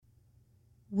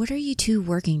What are you two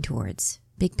working towards,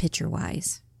 big picture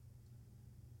wise?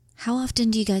 How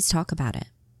often do you guys talk about it?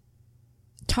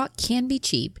 Talk can be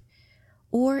cheap,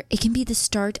 or it can be the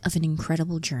start of an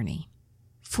incredible journey.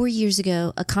 4 years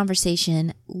ago, a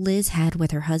conversation Liz had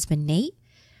with her husband, Nate,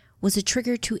 was a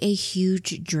trigger to a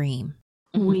huge dream.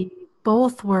 We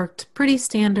both worked pretty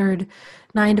standard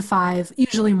 9 to 5,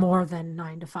 usually more than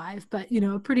 9 to 5, but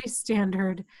a pretty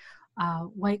standard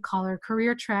white collar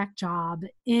career track job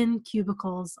in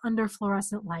cubicles under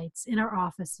fluorescent lights in our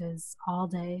offices all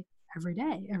day,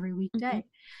 every weekday.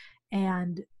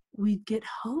 And we'd get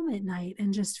home at night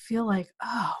and just feel like,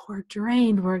 oh, we're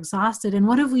drained, we're exhausted. And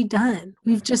what have we done?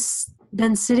 We've just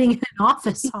been sitting in an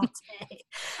office all day.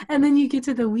 And then you get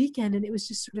to the weekend and it was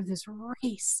just sort of this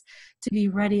race to be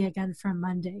ready again for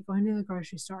Monday, going to the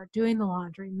grocery store, doing the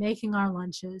laundry, making our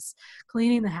lunches,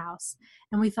 cleaning the house.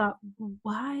 And we thought,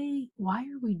 why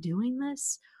are we doing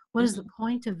this? What is the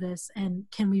point of this? And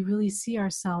can we really see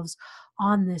ourselves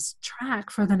on this track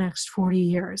for the next 40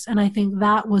 years? And I think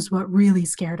that was what really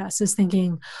scared us, is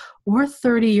thinking we're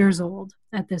 30 years old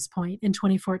at this point in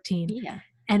 2014. Yeah.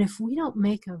 And if we don't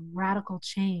make a radical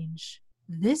change,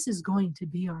 this is going to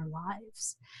be our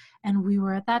lives. And we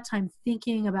were at that time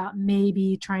thinking about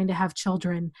maybe trying to have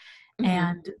children.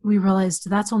 And we realized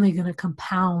that's only going to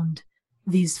compound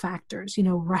these factors,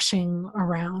 rushing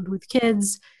around with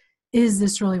kids. Is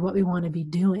this really what we want to be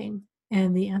doing?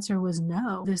 And the answer was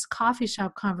no. This coffee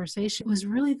shop conversation was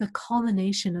really the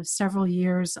culmination of several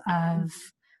years of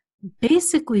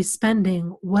basically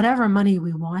spending whatever money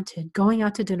we wanted, going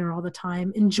out to dinner all the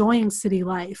time, enjoying city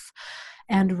life,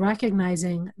 and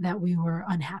recognizing that we were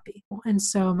unhappy. And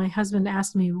so my husband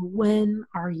asked me, when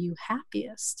are you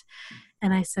happiest?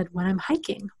 And I said, when I'm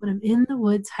hiking, when I'm in the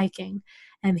woods hiking.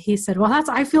 And he said, well,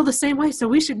 I feel the same way, so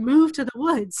we should move to the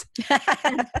woods.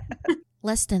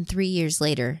 Less than 3 years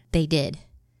later, they did.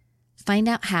 Find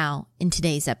out how in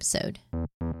today's episode.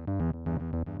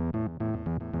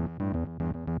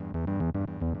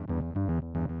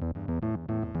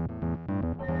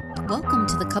 Welcome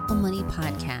to the Couple Money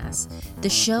Podcast, the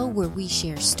show where we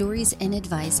share stories and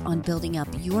advice on building up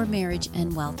your marriage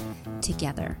and wealth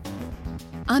together.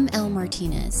 I'm Elle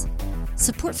Martinez.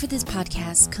 Support for this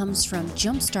podcast comes from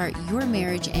Jumpstart Your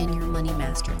Marriage and Your Money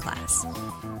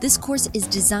Masterclass. This course is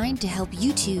designed to help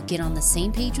you two get on the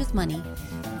same page with money,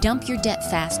 dump your debt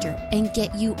faster, and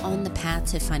get you on the path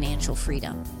to financial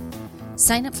freedom.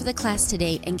 Sign up for the class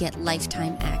today and get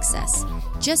lifetime access.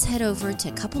 Just head over to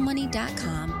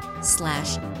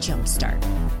couplemoney.com/jumpstart.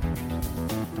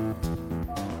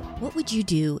 What would you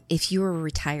do if you were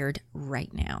retired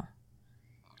right now?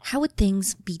 How would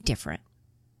things be different?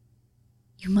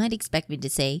 You might expect me to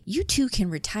say, you too can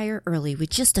retire early with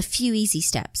just a few easy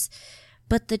steps.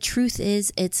 But the truth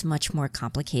is, it's much more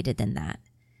complicated than that.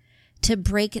 To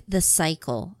break the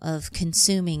cycle of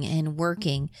consuming and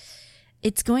working,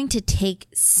 it's going to take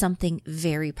something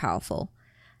very powerful.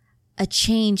 A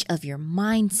change of your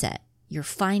mindset, your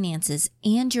finances,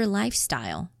 and your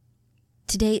lifestyle.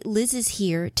 Today, Liz is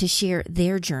here to share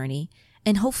their journey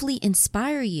and hopefully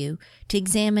inspire you to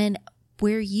examine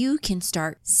where you can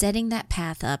start setting that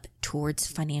path up towards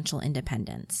financial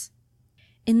independence.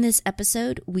 In this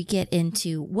episode, we get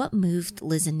into what moved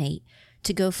Liz and Nate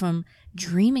to go from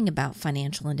dreaming about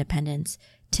financial independence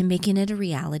to making it a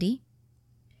reality,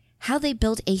 how they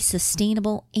built a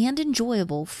sustainable and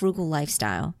enjoyable frugal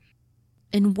lifestyle,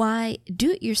 and why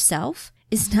do-it-yourself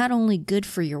is not only good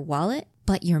for your wallet,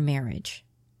 but your marriage.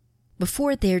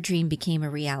 Before their dream became a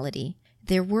reality,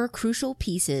 there were crucial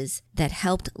pieces that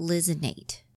helped Liz and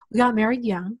Nate. We got married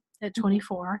young at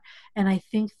 24, and I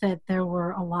think that there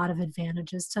were a lot of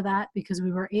advantages to that because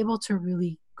we were able to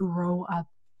really grow up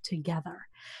together.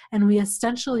 And we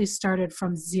essentially started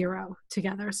from zero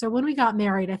together. So when we got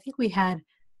married, I think we had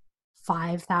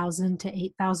 $5,000 to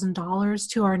 $8,000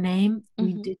 to our name.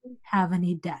 We didn't have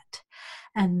any debt.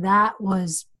 And that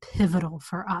was pivotal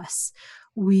for us.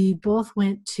 We both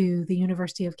went to the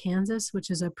University of Kansas, which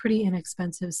is a pretty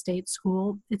inexpensive state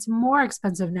school. It's more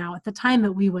expensive now. At the time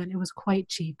that we went, it was quite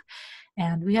cheap.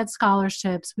 And we had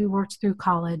scholarships. We worked through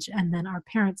college, and then our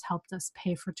parents helped us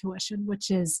pay for tuition,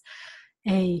 which is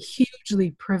a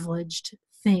hugely privileged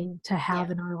thing to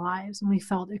have in our lives. And we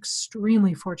felt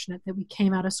extremely fortunate that we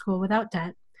came out of school without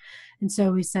debt. And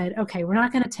so we said, okay, we're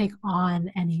not going to take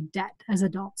on any debt as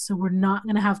adults. So we're not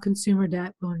going to have consumer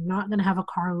debt. We're not going to have a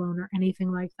car loan or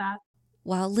anything like that.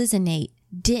 While Liz and Nate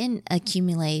didn't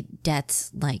accumulate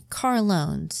debts like car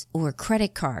loans or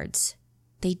credit cards,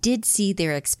 they did see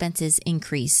their expenses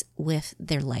increase with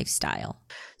their lifestyle.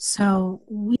 So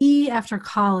we, after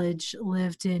college,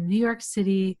 lived in New York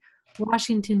City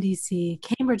Washington, D.C.,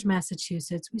 Cambridge,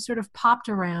 Massachusetts. We sort of popped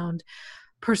around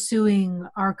pursuing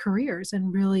our careers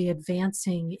and really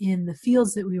advancing in the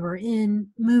fields that we were in,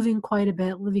 moving quite a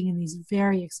bit, living in these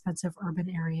very expensive urban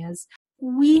areas.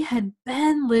 We had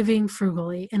been living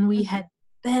frugally, and we had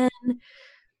been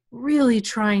really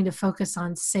trying to focus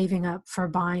on saving up for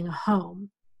buying a home.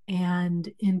 And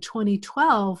in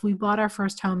 2012, we bought our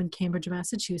first home in Cambridge,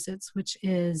 Massachusetts, which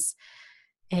is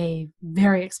a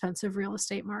very expensive real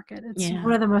estate market. It's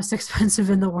one of the most expensive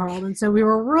in the world. And so we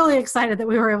were really excited that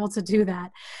we were able to do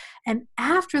that. And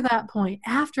after that point,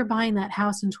 after buying that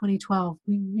house in 2012,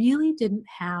 we really didn't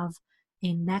have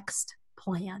a next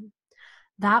plan.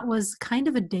 That was kind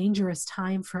of a dangerous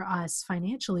time for us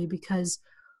financially because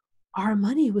our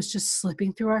money was just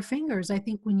slipping through our fingers. I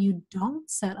think when you don't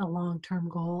set a long-term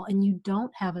goal and you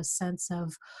don't have a sense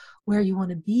of where you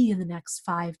want to be in the next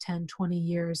 5, 10, 20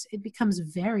 years, it becomes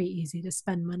very easy to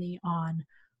spend money on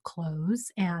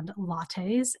clothes and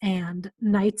lattes and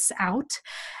nights out.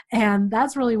 And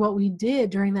that's really what we did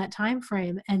during that time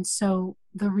frame. And so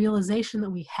the realization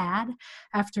that we had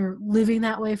after living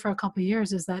that way for a couple of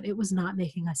years is that it was not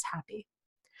making us happy.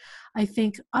 I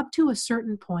think up to a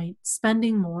certain point,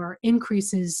 spending more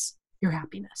increases your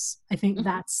happiness. I think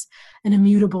that's an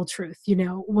immutable truth. You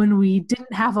know, when we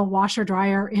didn't have a washer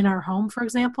dryer in our home, for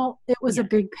example, it was a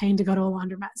big pain to go to a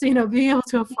laundromat. So, you know, being able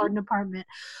to afford an apartment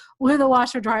with a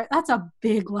washer dryer, that's a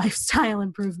big lifestyle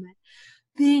improvement.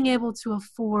 Being able to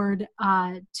afford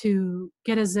to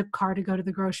get a zip car to go to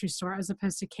the grocery store as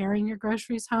opposed to carrying your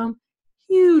groceries home,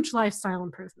 huge lifestyle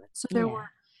improvement. So there were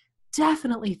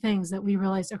definitely things that we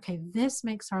realized, okay, this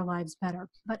makes our lives better.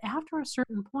 But after a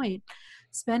certain point,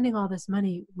 spending all this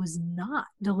money was not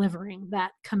delivering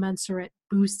that commensurate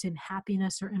boost in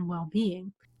happiness or in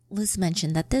well-being. Liz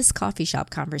mentioned that this coffee shop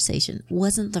conversation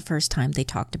wasn't the first time they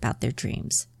talked about their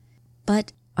dreams.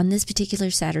 But on this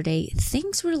particular Saturday,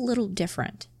 things were a little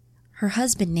different. Her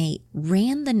husband, Nate,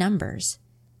 ran the numbers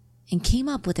and came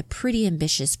up with a pretty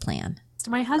ambitious plan. So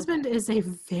my husband is a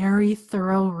very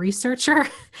thorough researcher.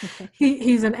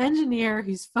 He's an engineer.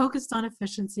 He's focused on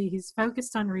efficiency. He's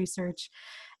focused on research.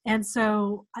 And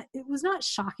so it was not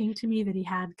shocking to me that he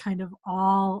had kind of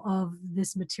all of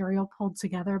this material pulled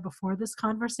together before this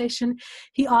conversation.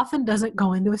 He often doesn't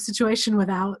go into a situation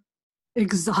without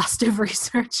exhaustive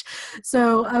research.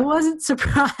 So I wasn't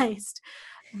surprised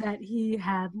that he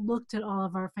had looked at all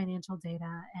of our financial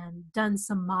data and done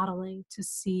some modeling to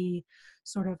see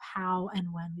sort of how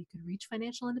and when we could reach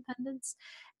financial independence.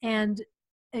 And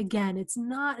again, it's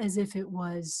not as if it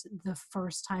was the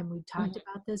first time we talked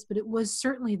about this, but it was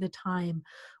certainly the time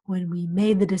when we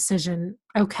made the decision,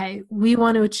 okay, we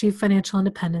want to achieve financial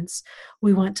independence.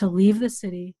 We want to leave the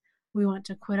city. We want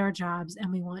to quit our jobs,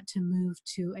 and we want to move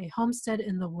to a homestead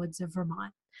in the woods of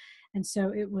Vermont. And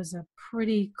so it was a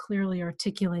pretty clearly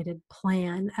articulated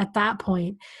plan at that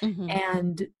point.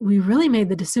 And we really made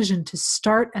the decision to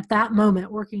start at that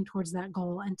moment working towards that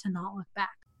goal and to not look back.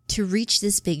 To reach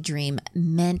this big dream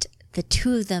meant the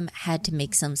two of them had to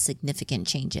make some significant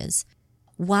changes.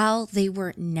 While they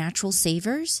were natural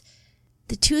savers,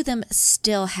 the two of them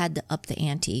still had to up the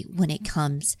ante when it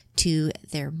comes to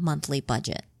their monthly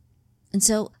budget. And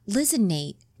so Liz and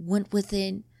Nate went with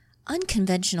an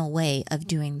unconventional way of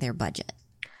doing their budget.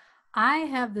 I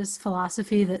have this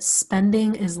philosophy that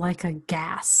spending is like a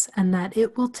gas and that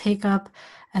it will take up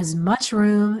as much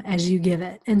room as you give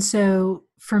it. And so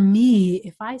for me,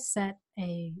 if I set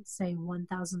a, say,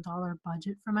 $1,000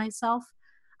 budget for myself,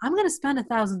 I'm going to spend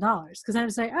 $1,000 because I'm going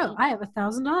to say, oh, I have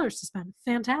 $1,000 to spend.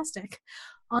 Fantastic.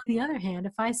 On the other hand,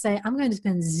 if I say I'm going to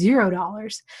spend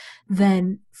 $0,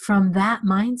 then from that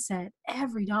mindset,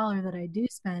 every dollar that I do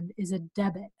spend is a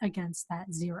debit against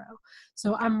that zero.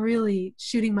 So I'm really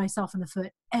shooting myself in the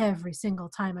foot every single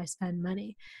time I spend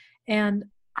money. And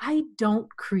I don't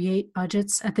create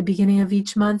budgets at the beginning of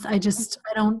each month. I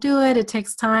don't do it. It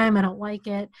takes time. I don't like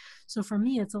it. So for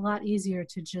me, it's a lot easier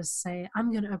to just say,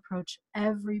 I'm going to approach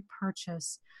every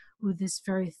purchase with this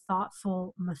very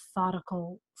thoughtful,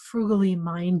 methodical, frugally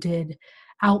minded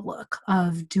outlook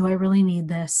of, do I really need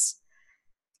this?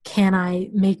 Can I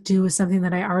make do with something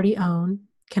that I already own?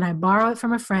 Can I borrow it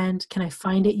from a friend? Can I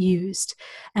find it used?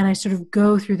 And I sort of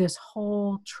go through this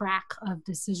whole track of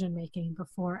decision making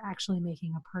before actually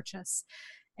making a purchase.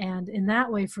 And in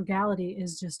that way, frugality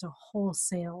is just a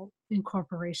wholesale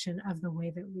incorporation of the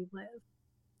way that we live.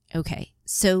 Okay,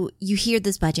 so you hear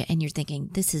this budget and you're thinking,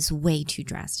 this is way too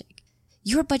drastic.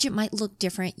 Your budget might look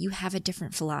different. You have a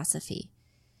different philosophy.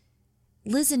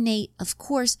 Liz and Nate, of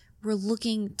course, were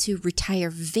looking to retire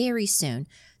very soon.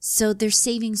 So their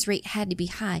savings rate had to be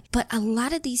high. But a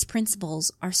lot of these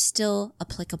principles are still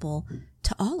applicable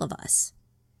to all of us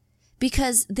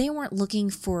because they weren't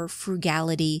looking for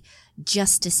frugality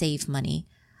just to save money.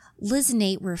 Liz and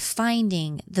Nate were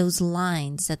finding those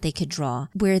lines that they could draw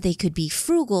where they could be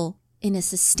frugal in a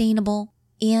sustainable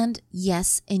and,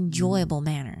 yes, enjoyable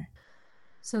manner.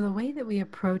 So the way that we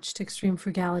approached extreme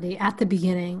frugality at the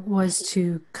beginning was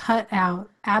to cut out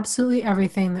absolutely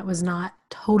everything that was not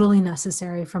totally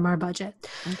necessary from our budget.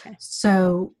 Okay.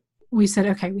 So we said,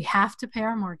 okay, we have to pay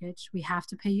our mortgage. We have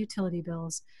to pay utility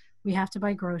bills. We have to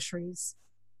buy groceries.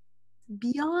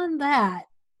 Beyond that,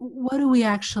 what do we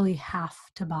actually have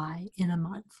to buy in a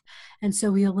month? And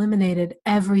so we eliminated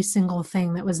every single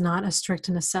thing that was not a strict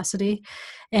necessity.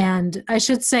 And I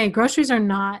should say,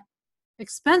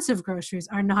 expensive groceries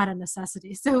are not a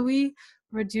necessity. So we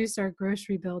reduced our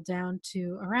grocery bill down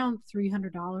to around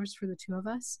 $300 for the two of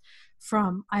us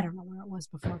from, I don't know where it was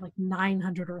before, like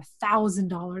 $900 or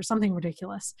 $1,000, something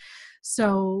ridiculous.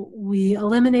 So we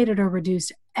eliminated or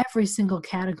reduced every single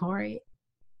category.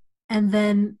 And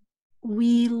then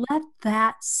we let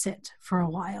that sit for a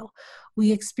while.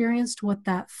 We experienced what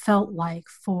that felt like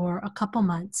for a couple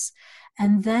months.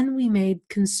 And then we made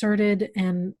concerted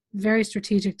and very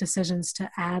strategic decisions to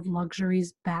add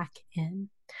luxuries back in.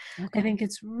 Okay. I think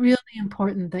it's really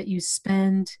important that you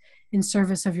spend in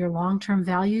service of your long-term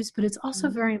values, but it's also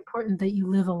very important that you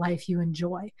live a life you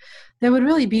enjoy. There would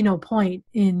really be no point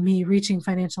in me reaching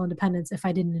financial independence if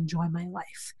I didn't enjoy my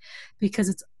life, because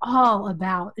it's all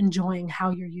about enjoying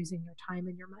how you're using your time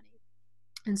and your money.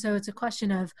 And so it's a question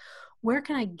of, where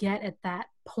can I get at that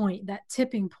point, that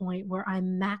tipping point where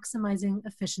I'm maximizing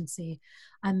efficiency,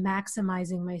 I'm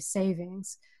maximizing my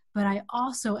savings, but I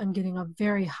also am getting a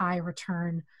very high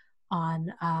return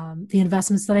on the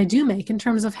investments that I do make in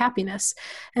terms of happiness.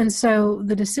 And so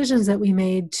the decisions that we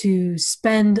made to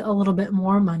spend a little bit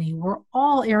more money were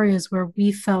all areas where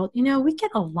we felt, we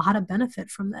get a lot of benefit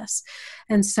from this.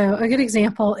 And so a good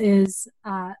example is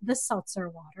the seltzer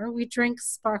water. We drink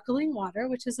sparkling water,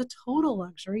 which is a total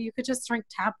luxury. You could just drink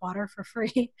tap water for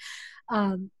free.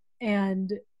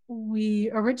 And we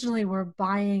originally were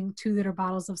buying 2-liter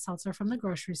bottles of seltzer from the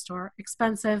grocery store.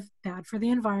 Expensive, bad for the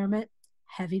environment,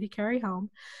 heavy to carry home.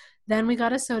 Then we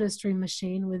got a SodaStream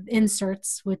machine with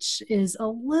inserts, which is a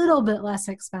little bit less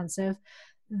expensive.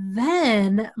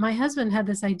 Then my husband had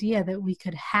this idea that we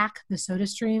could hack the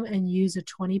SodaStream and use a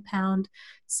 20-pound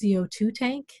CO2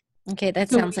 tank. Okay, that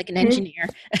sounds like an engineer.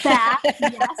 That,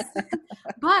 yes.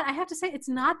 But I have to say, it's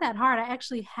not that hard. I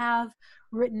actually have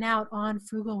written out on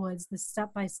Frugalwoods the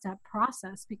step-by-step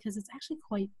process because it's actually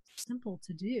quite simple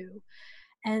to do.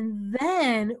 And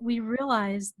then we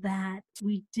realized that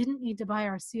we didn't need to buy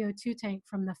our CO2 tank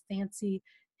from the fancy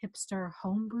hipster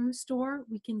homebrew store.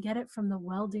 We can get it from the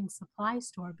welding supply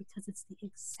store because it's the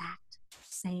exact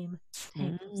same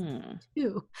tank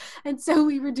too. And so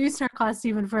we reduced our costs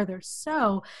even further.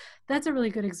 So that's a really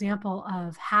good example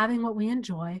of having what we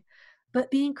enjoy, but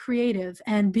being creative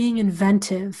and being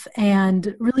inventive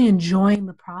and really enjoying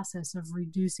the process of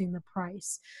reducing the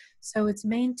price. So it's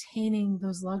maintaining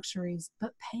those luxuries,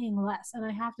 but paying less. And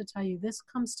I have to tell you, this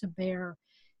comes to bear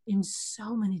in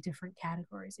so many different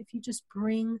categories. If you just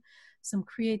bring some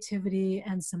creativity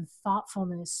and some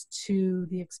thoughtfulness to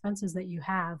the expenses that you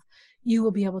have, you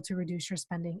will be able to reduce your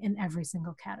spending in every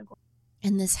single category.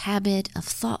 And this habit of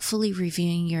thoughtfully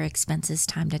reviewing your expenses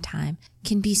time to time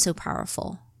can be so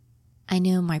powerful. I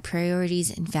know my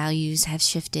priorities and values have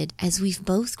shifted as we've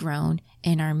both grown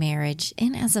in our marriage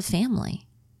and as a family.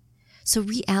 So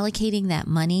reallocating that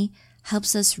money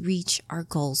helps us reach our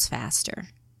goals faster.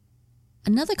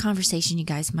 Another conversation you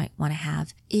guys might want to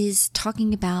have is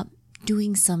talking about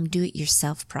doing some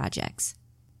do-it-yourself projects.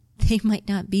 They might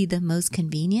not be the most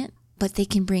convenient, but they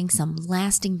can bring some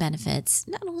lasting benefits,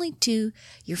 not only to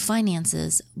your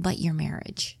finances, but your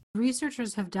marriage.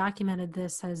 Researchers have documented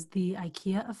this as the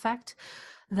IKEA effect,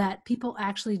 that people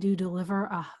actually do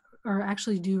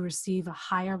receive a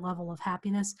higher level of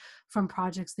happiness from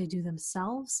projects they do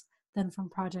themselves than from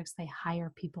projects they hire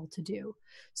people to do.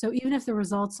 So even if the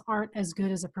results aren't as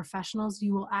good as a professional's,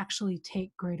 you will actually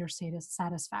take greater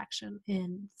satisfaction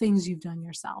in things you've done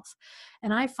yourself.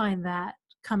 And I find that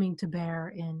coming to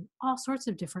bear in all sorts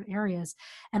of different areas.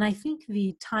 And I think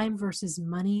the time versus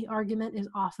money argument is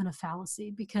often a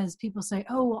fallacy, because people say,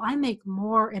 oh, well, I make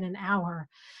more in an hour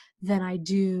than I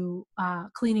do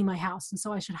cleaning my house, and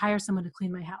so I should hire someone to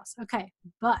clean my house. Okay,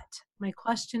 but my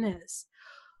question is,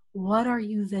 what are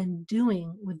you then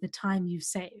doing with the time you've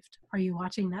saved? Are you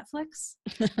watching Netflix?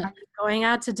 Are you going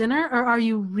out to dinner? Or are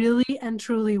you really and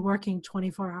truly working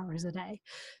 24 hours a day?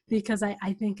 Because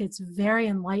I think it's very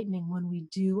enlightening when we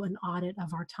do an audit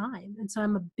of our time. And so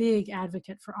I'm a big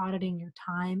advocate for auditing your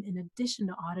time in addition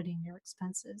to auditing your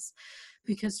expenses.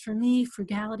 Because for me,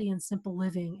 frugality and simple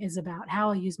living is about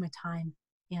how I use my time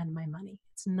and my money.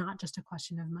 It's not just a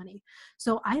question of money.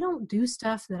 So I don't do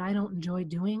stuff that I don't enjoy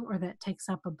doing or that takes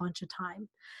up a bunch of time.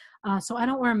 So I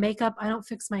don't wear makeup. I don't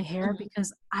fix my hair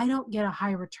because I don't get a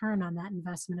high return on that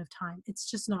investment of time.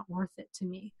 It's just not worth it to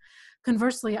me.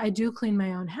 Conversely, I do clean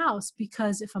my own house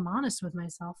because if I'm honest with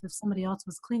myself, if somebody else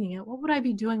was cleaning it, what would I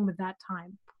be doing with that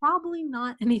time? Probably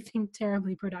not anything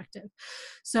terribly productive.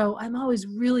 So I'm always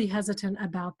really hesitant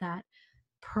about that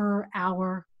per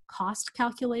hour cost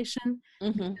calculation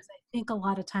because I think a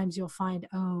lot of times you'll find,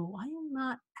 oh, I am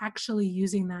not actually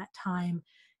using that time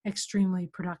extremely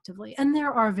productively. And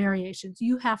there are variations.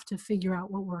 You have to figure out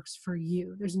what works for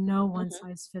you. There's no one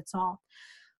size fits all.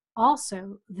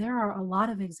 Also, there are a lot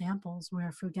of examples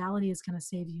where frugality is going to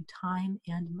save you time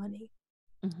and money.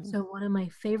 So one of my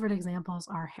favorite examples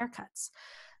are haircuts.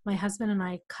 My husband and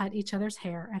I cut each other's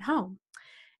hair at home,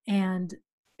 and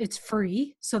it's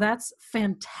free. So that's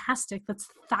fantastic. That's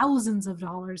thousands of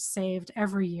dollars saved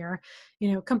every year,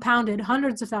 compounded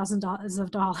hundreds of thousands of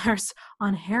dollars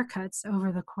on haircuts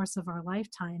over the course of our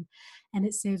lifetime. And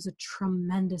it saves a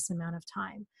tremendous amount of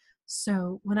time.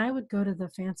 So when I would go to the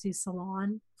fancy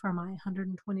salon for my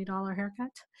 $120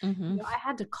 haircut, I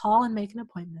had to call and make an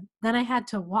appointment. Then I had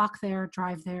to walk there,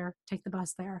 drive there, take the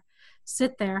bus there,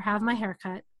 sit there, have my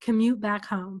haircut, commute back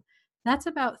home. That's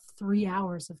about 3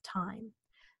 hours of time.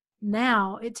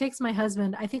 Now it takes my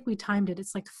husband, I think we timed it,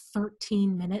 it's like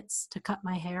 13 minutes to cut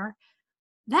my hair.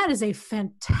 That is a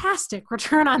fantastic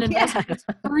return on investment. Yeah. It's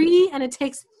free and it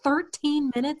takes 13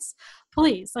 minutes.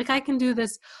 Please, I can do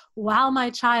this while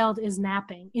my child is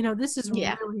napping. This is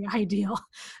really ideal.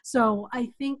 So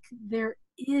I think there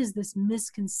is this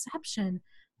misconception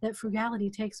that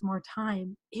frugality takes more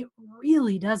time. It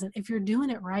really doesn't. If you're doing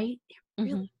it right, it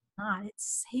really not. It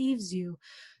saves you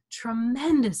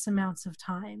tremendous amounts of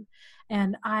time.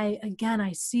 And I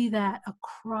see that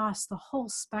across the whole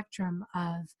spectrum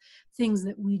of things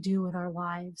that we do with our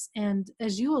lives. And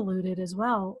as you alluded as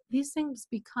well, these things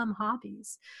become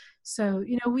hobbies. So,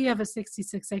 we have a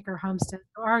 66-acre homestead.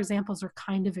 Our examples are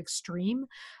kind of extreme,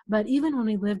 but even when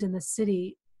we lived in the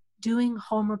city, doing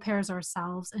home repairs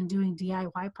ourselves and doing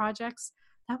DIY projects,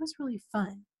 that was really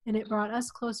fun. And it brought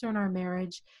us closer in our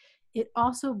marriage. It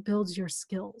also builds your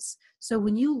skills. So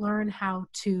when you learn how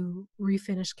to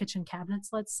refinish kitchen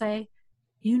cabinets, let's say,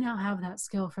 you now have that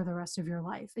skill for the rest of your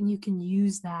life. And you can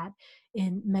use that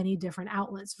in many different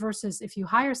outlets versus if you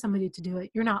hire somebody to do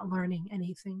it, you're not learning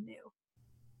anything new.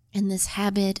 And this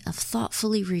habit of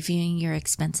thoughtfully reviewing your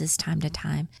expenses time to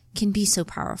time can be so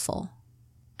powerful.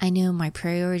 I know my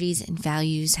priorities and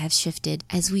values have shifted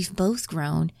as we've both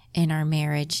grown in our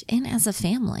marriage and as a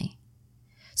family.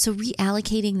 So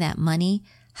reallocating that money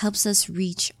helps us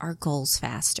reach our goals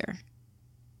faster.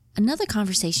 Another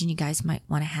conversation you guys might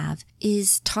want to have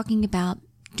is talking about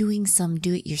doing some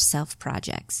do-it-yourself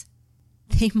projects.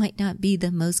 They might not be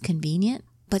the most convenient,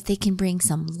 but they can bring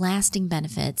some lasting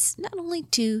benefits, not only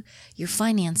to your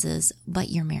finances, but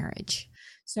your marriage.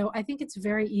 So I think it's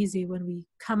very easy when we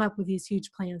come up with these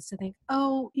huge plans to think,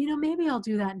 oh, maybe I'll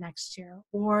do that next year,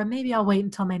 or maybe I'll wait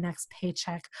until my next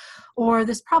paycheck, or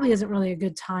this probably isn't really a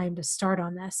good time to start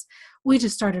on this. We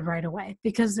just started right away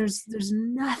because there's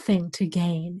nothing to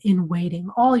gain in waiting.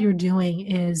 All you're doing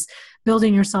is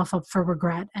building yourself up for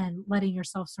regret and letting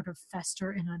yourself sort of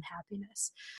fester in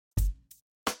unhappiness.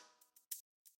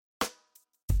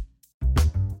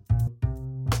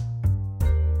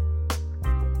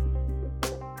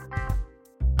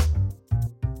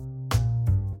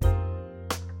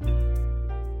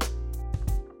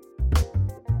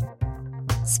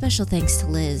 Special thanks to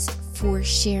Liz for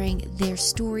sharing their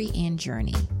story and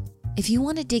journey. If you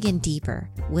want to dig in deeper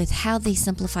with how they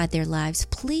simplified their lives,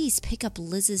 please pick up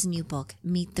Liz's new book,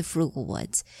 Meet the Frugal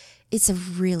Woods. It's a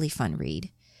really fun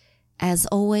read. As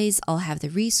always, I'll have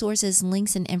the resources,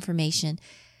 links, and information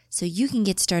so you can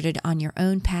get started on your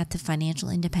own path to financial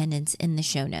independence in the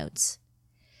show notes.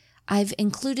 I've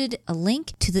included a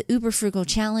link to the Uber Frugal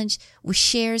Challenge, which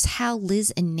shares how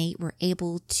Liz and Nate were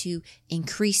able to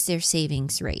increase their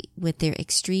savings rate with their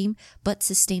extreme but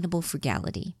sustainable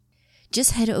frugality.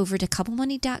 Just head over to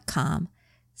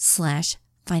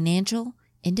couplemoney.com/financial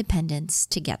independence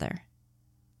together.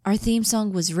 Our theme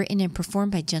song was written and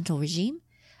performed by Gentle Regime,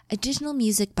 additional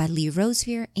music by Lee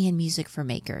Rosevear, and Music for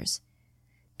Makers.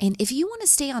 And if you want to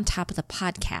stay on top of the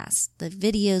podcast, the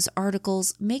videos,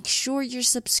 articles, make sure you're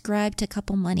subscribed to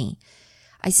Couple Money.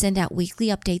 I send out weekly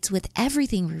updates with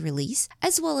everything we release,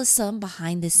 as well as some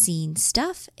behind the scenes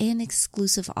stuff and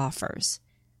exclusive offers.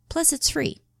 Plus, it's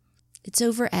free. It's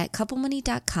over at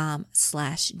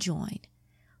couplemoney.com/join.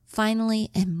 Finally,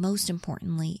 and most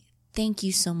importantly, thank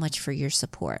you so much for your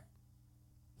support.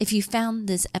 If you found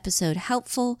this episode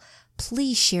helpful,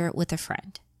 please share it with a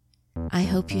friend. I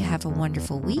hope you have a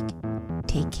wonderful week.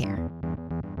 Take care.